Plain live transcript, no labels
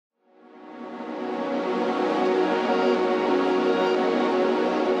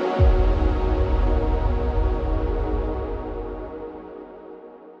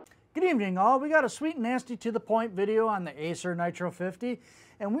evening all, we got a sweet and nasty to the point video on the Acer Nitro 50,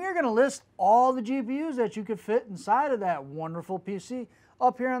 and we are going to list all the GPUs that you could fit inside of that wonderful PC.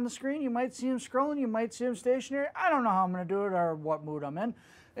 Up here on the screen, you might see them scrolling, you might see them stationary. I don't know how I'm going to do it or what mood I'm in.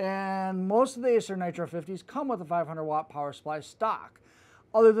 And most of the Acer Nitro 50s come with a 500 watt power supply stock.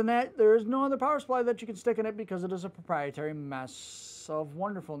 Other than that, there is no other power supply that you can stick in it because it is a proprietary mess of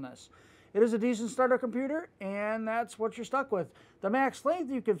wonderfulness. It is a decent starter computer, and that's what you're stuck with. The max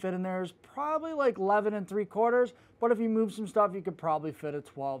length you can fit in there is probably like 11 3/4, but if you move some stuff, you could probably fit a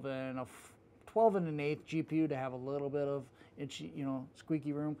 12 and an 1/8 GPU to have a little bit of itchy,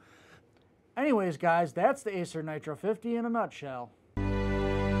 squeaky room. Anyways, guys, that's the Acer Nitro 50 in a nutshell.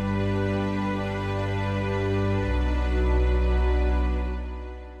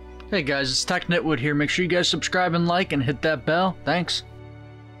 Hey guys, it's Tech Nitwood here. Make sure you guys subscribe and like and hit that bell. Thanks.